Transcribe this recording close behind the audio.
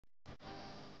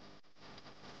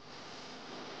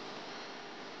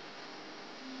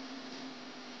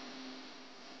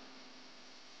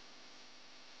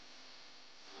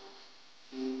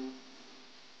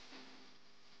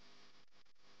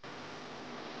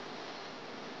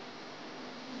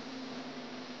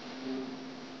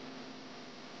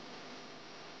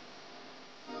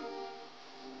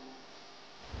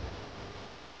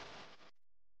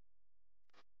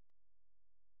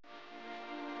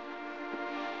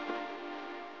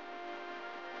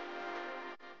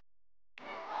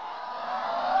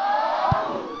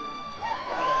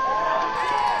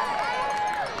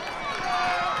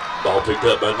picked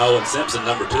up by Nolan Simpson,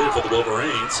 number 2 for the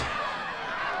Wolverines.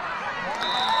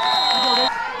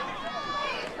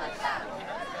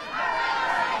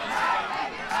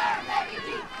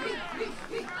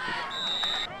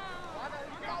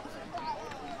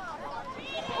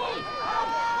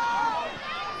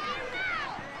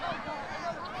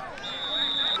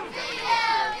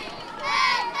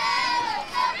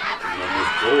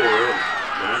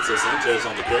 Sanchez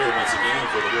on the carry once again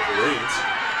for the Wolverines.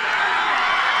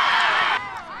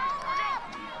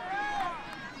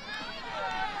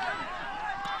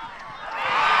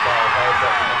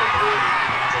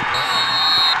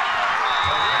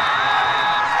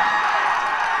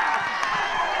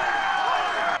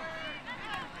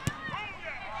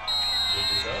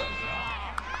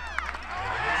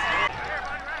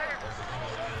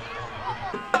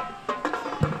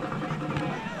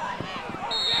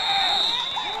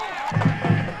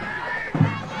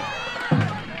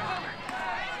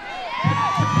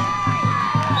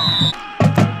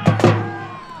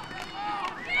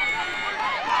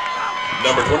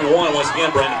 Number 21, once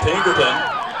again, Brandon Pinkerton,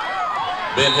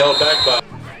 then held back by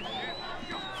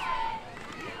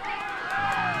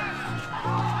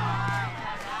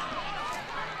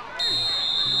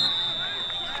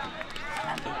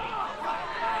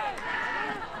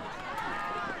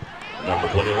number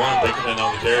 21, Pinkerton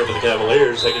on the carry for the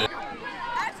Cavaliers, taking it.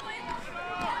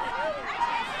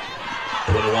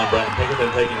 21, Brandon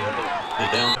Pinkerton taking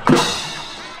it down.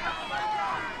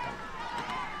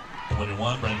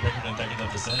 21, Brandon Pinkerton taking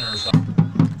up the center. 21.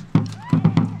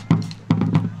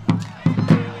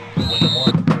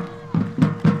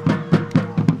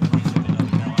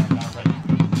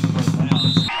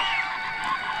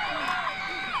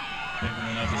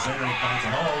 Pinkerton up the center, he finds a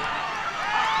hole.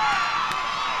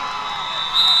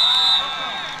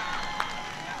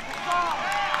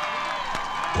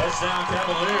 Touchdown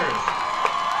Cavaliers.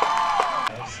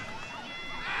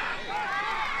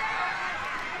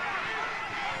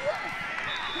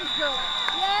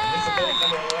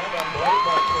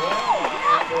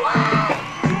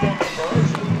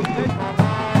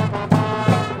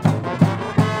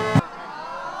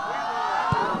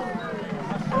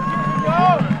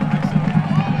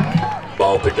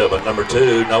 Ball picked up by number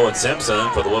 2, Nolan Simpson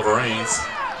for the Wolverines.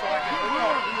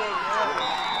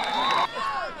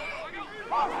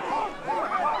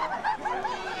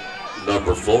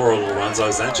 Number 4,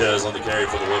 Lorenzo Sanchez on the carry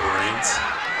for the Wolverines.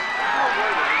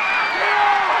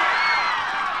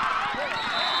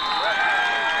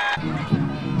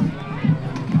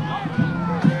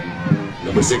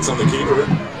 Number 6 on the keeper.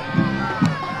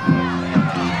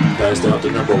 Passed out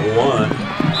to number 1.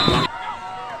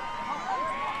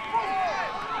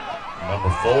 Number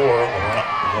 4,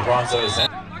 Lorenzo Sanchez.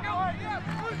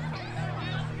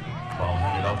 Ball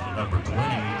handed off to number 20,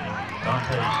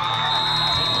 Dante.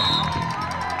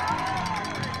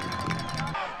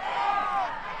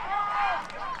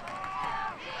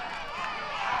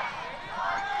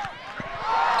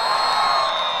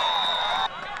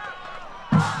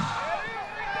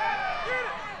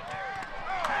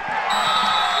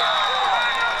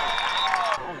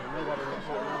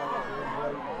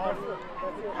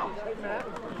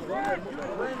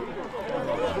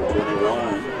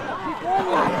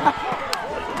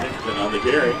 On the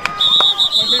carry.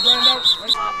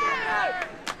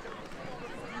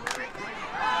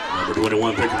 Number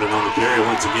 21 Pinkerton on the carry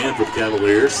once again for the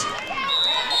Cavaliers.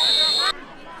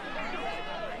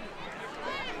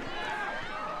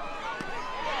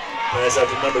 Pass out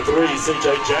to number 3,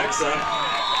 C.J. Jackson.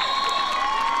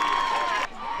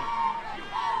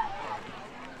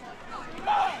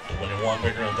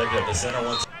 Pinkerton taking up the center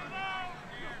once.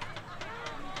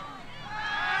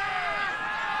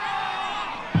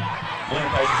 William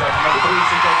passes out to number 3,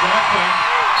 C.J. Jackson.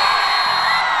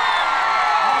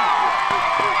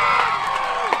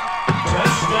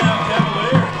 Touchdown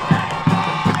Cavaliers.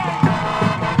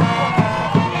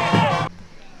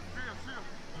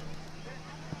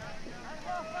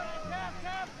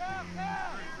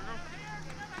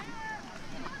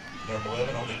 Number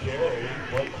 11 on the carry,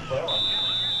 Blake McClellan.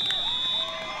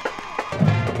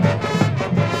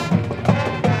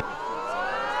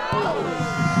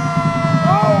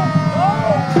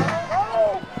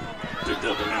 Picked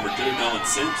up at number 2, Nolan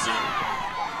Simpson.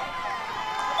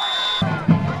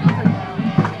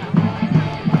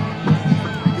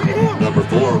 Number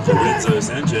 4, Lorenzo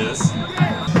Sanchez.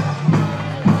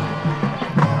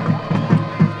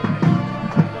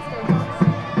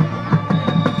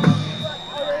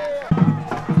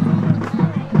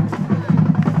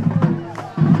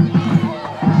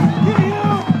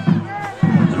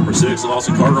 Number 6,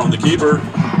 Lawson Carter on the keeper.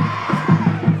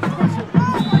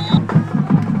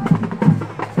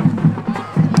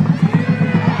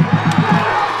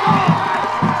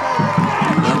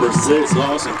 6,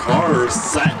 Lawson Carter,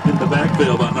 sacked in the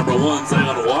backfield by number 1,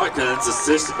 Zaylon Watkins,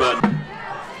 assisted by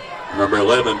number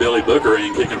 11, Billy Booker,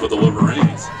 and kicking for the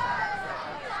Wolverines.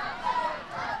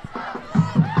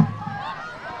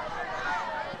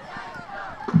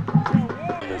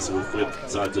 So we flip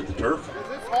sides of the turf.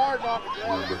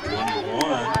 Number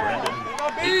 21, Brandon.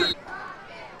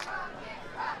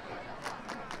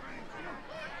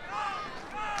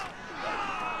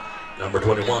 Number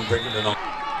 21, bringing it on.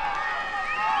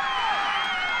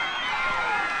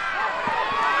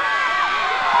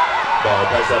 Ball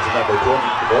passed out to number 21,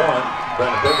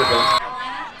 Brandon Pickerton.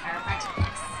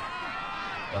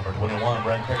 Number 21,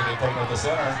 Brandon Pickerton taking it to the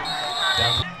center.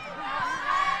 Down.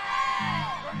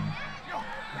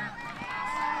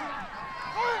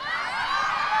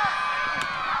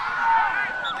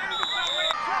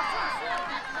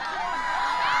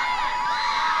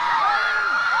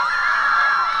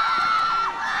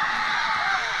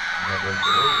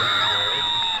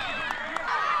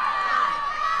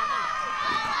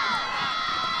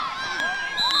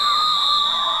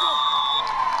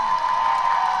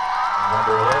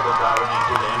 Number 11 diving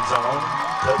into the end zone.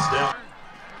 Touchdown.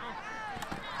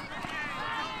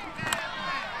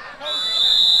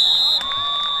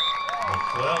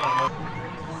 McClellan.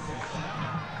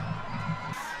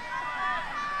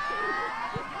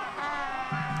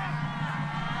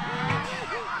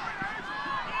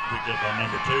 Picked up by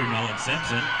number 2, Nolan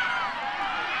Simpson.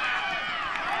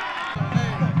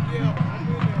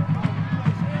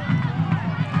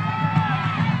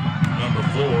 Number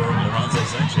 4, Lorenzo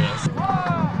Sanchez.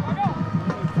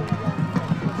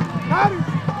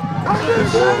 Number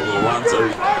 4, Lorenzo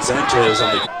Sanchez on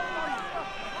the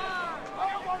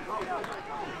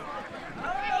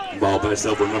ball passed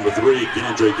over number 3,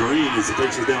 DeAndre Green, as he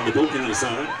takes it down the Polk County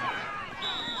side.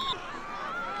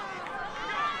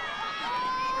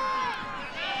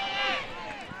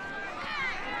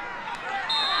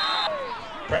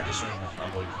 Practice room, I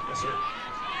believe. Yes, sir.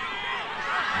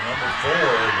 Number 4,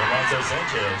 Lorenzo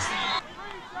Sanchez.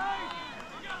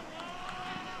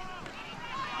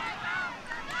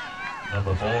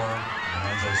 Number 4,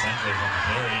 Lorenzo Sanchez on the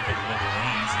carry for the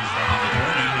Wolverines. He's down to the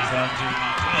 20, he's down to the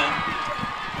 10.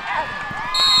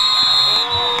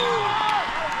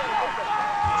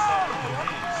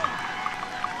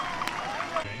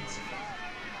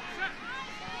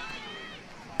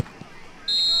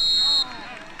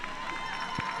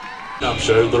 I'm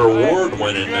sure they're award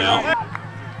winning now.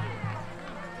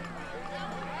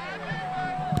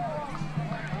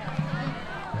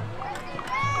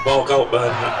 Ball caught by,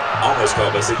 almost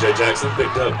caught by C.J. Jackson,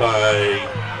 picked up by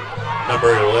number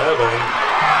 11,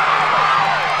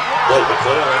 Blake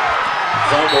McClellan.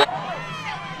 Fumble.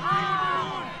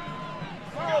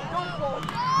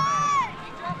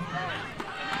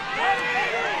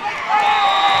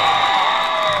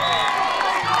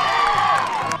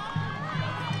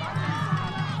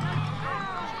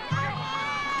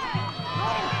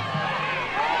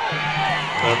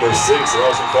 Number 6,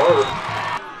 Lawson Carter.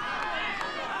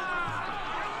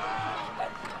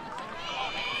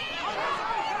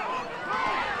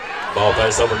 Ball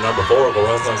pass over to number 4,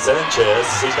 Lorenzo Sanchez.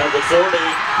 He's down to 40.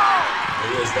 He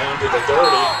is down to the 30.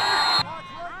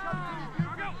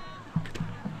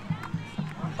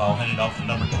 Ball handed off to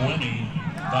number 20,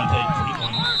 Dante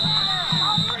Cleveland.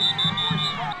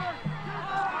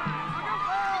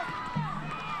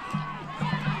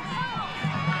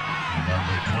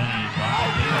 Number 20, Dante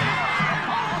Cleveland.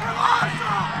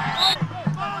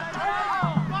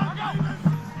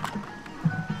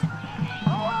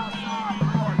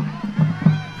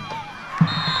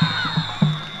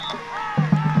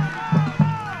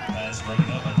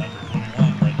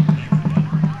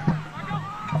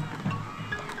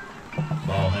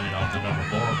 Ball handed off to number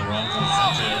 4, Lorenzo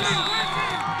Sanchez.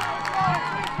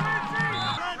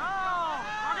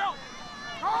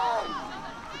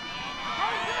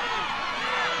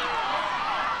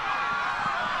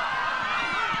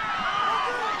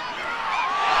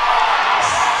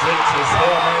 Six is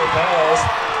Hail Mary pass,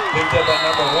 picked up by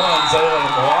number 1,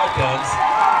 Zaylon Watkins.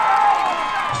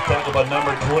 He's tackled by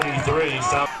number 23,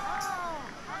 South.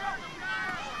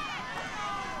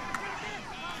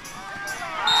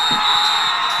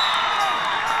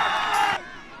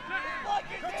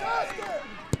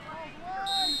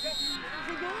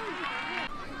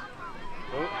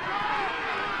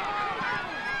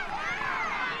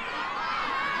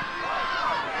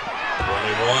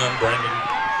 Brandon.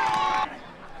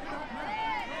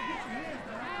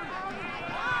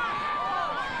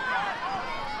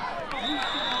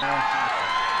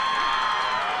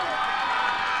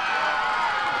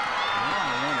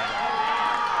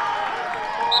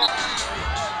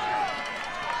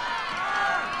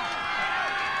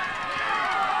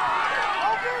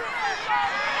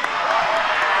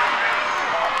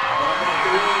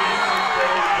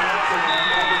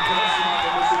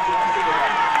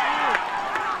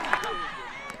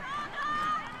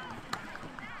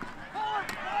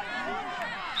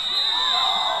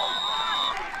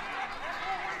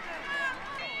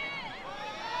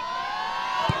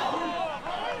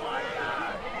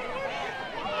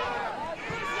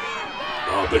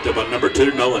 number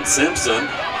 2, Nolan Simpson.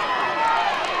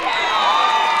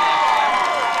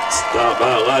 Stopped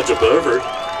by Elijah Beaufort.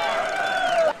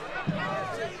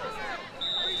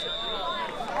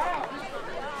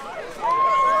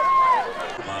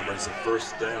 Brings a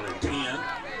first down and 10.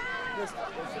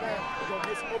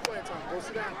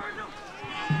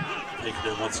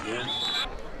 Pinkerton once again.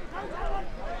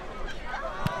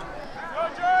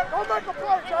 Go make a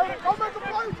play, Jody. Go make a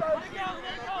play, Jody.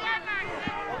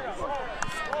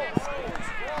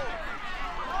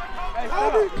 Hey,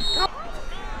 Kobe.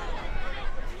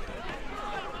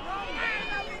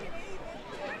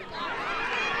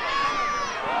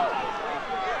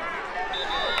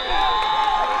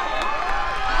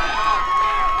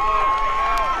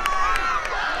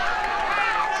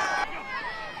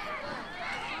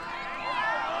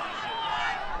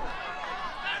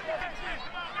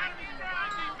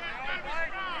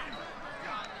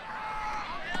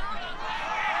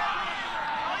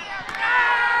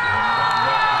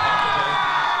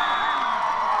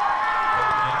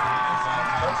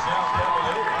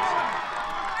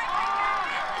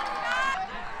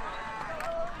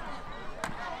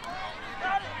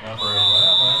 Number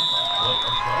 11, Polk.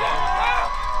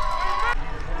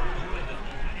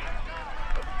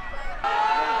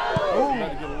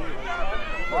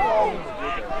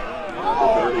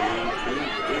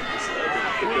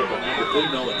 Number 2,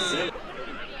 Nolan Simpson.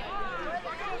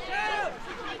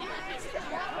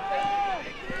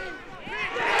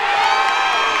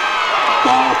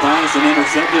 Ball pass and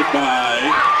intercepted by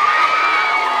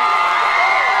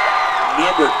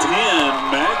number 10,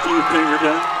 Matthew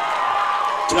Pinkerton.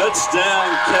 Touchdown,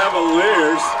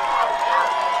 Cavaliers.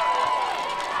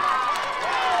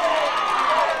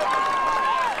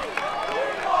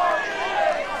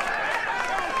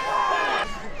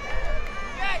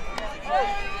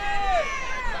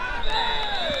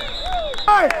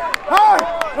 Hey,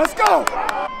 let's go.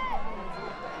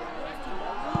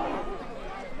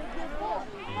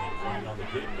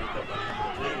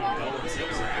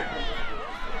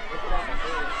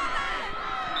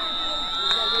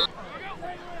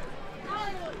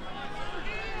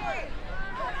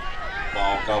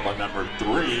 Ball called by number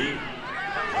 3,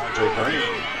 Andre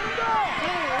Green.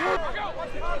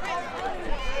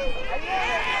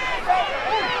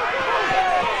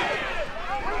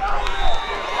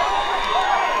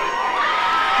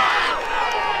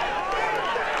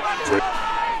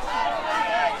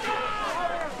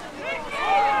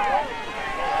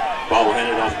 Ball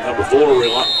handed off to number 4,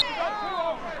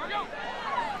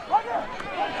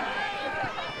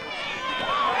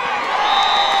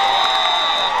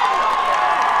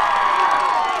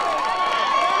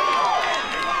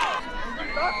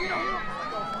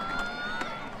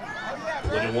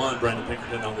 Brandon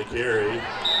Pinkerton on the carry.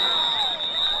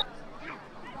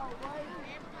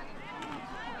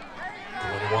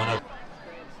 One up.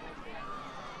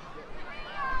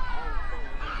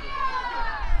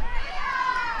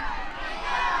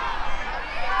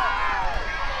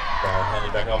 Ball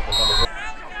handed back off to number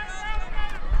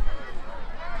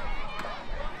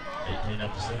 18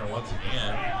 up to center once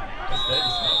again. That's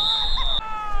Davis.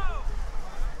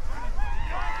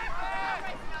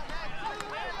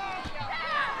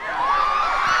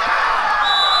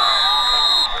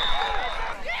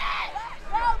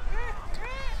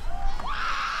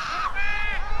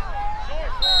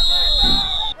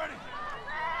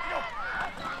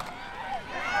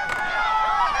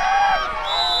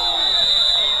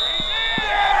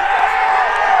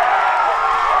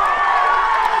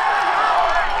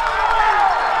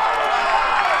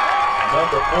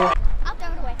 Number 4. I'll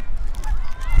throw it away.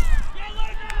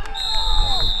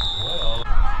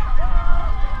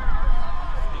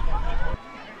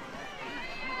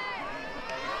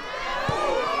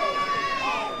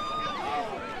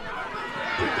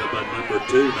 Picked up by number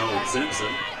 2, Nolan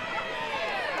Simpson.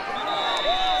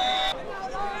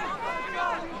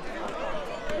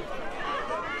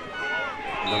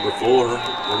 Number 4,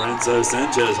 Lorenzo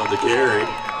Sanchez on the carry.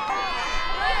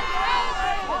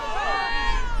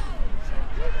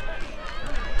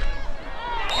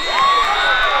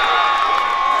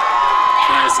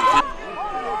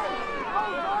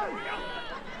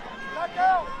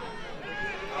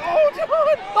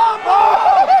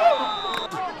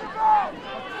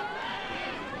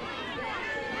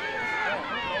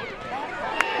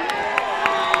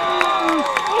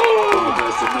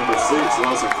 Number 6,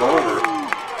 Lawson Carter.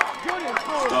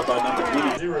 Stopped by number 20.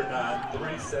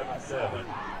 09377.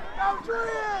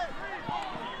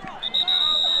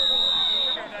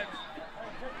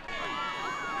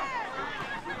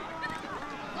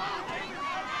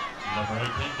 Number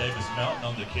 18, Davis Melton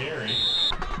on the carry.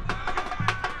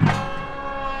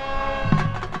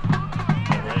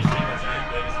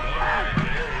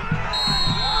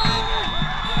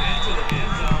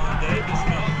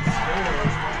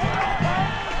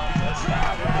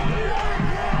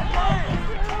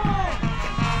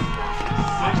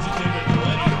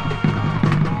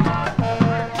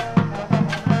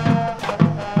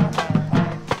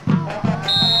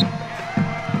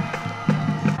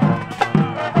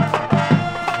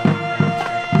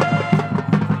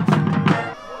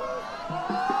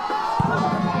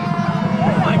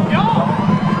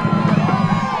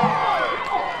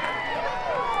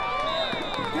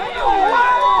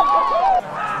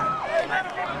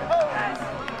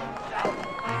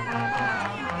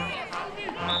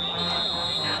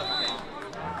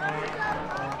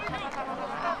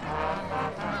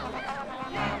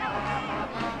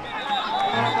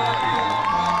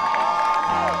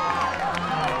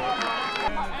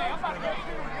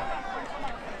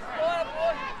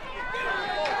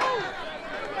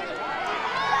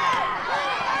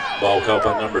 Ball caught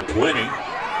by number 20.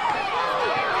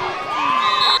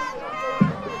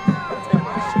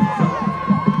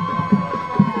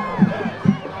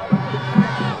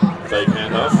 Fake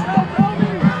handoff.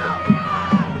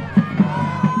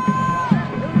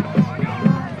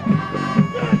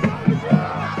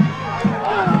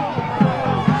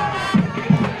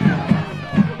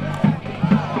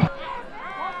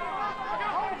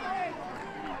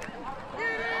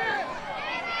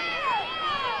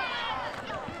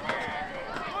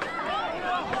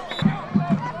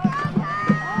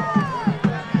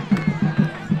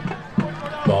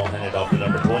 Ball handed off to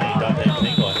number 20, Dante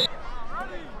Tinglin.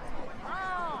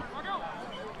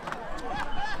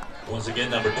 Once again,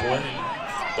 number 20,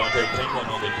 Dante Tinglin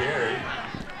on the carry.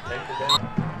 Take it down.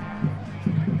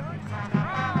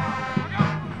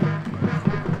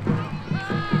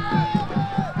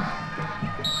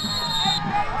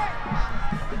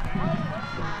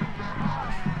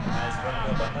 Nice running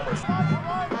up by number 6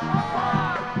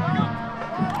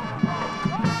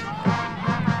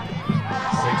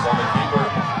 on the keeper.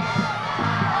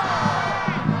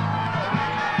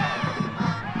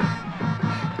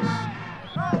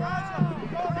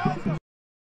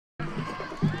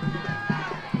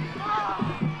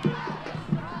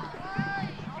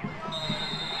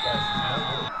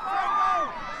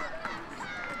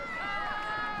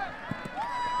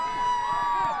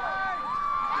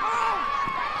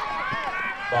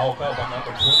 Ball caught by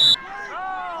number 20.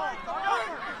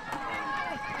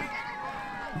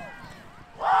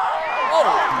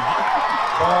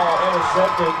 Ball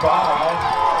intercepted by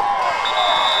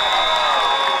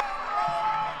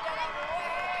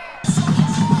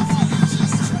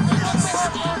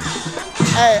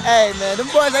Hey, man, them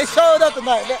boys, they showed up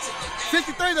tonight.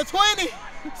 63-20,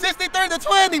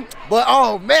 63-20. But,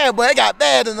 oh, man, boy, they got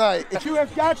bad tonight. You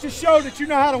have got to show that you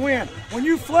know how to win. When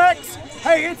you flex,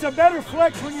 hey, it's a better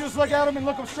flex when you just look at them and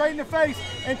look them straight in the face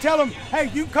and tell them, hey,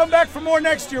 you can come back for more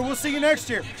next year. We'll see you next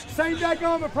year. Same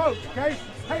daggone approach, okay?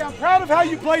 Hey, I'm proud of how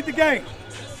you played the game.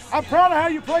 I'm proud of how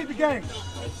you played the game.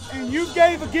 And you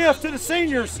gave a gift to the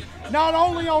seniors, not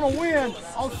only on a win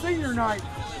on senior night,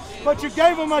 but you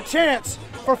gave them a chance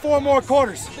for 4 more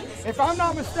quarters. If I'm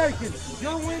not mistaken,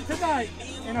 your win tonight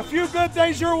and a few good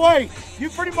things your way,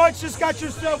 you pretty much just got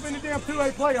yourself in the damn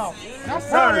 2A playoff. And I'm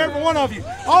proud of every one of you.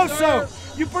 Also,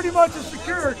 you pretty much have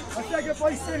secured a second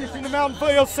place finish in the Mountain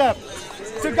Field 7.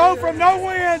 To go from no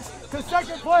wins to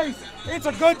second place, it's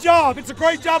a good job. It's a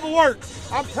great job of work.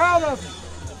 I'm proud of you.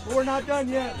 But we're not done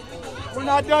yet. We're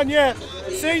not done yet.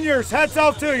 Seniors, hats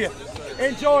off to you.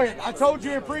 Enjoy it. I told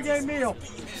you in pregame meal,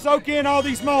 soak in all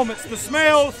these moments, the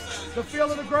smells, the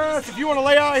feel of the grass. If you want to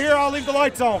lay out here, I'll leave the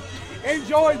lights on.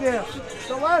 Enjoy this.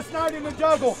 The last night in the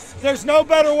juggle, there's no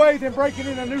better way than breaking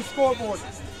in a new scoreboard.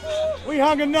 We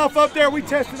hung enough up there, we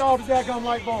tested all the daggone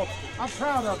light bulbs. I'm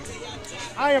proud of you.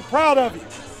 I am proud of you.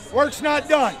 Work's not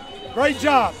done. Great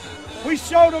job. We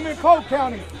showed them in Polk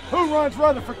County who runs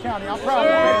Rutherford County. I'm proud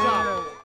of you. Great job.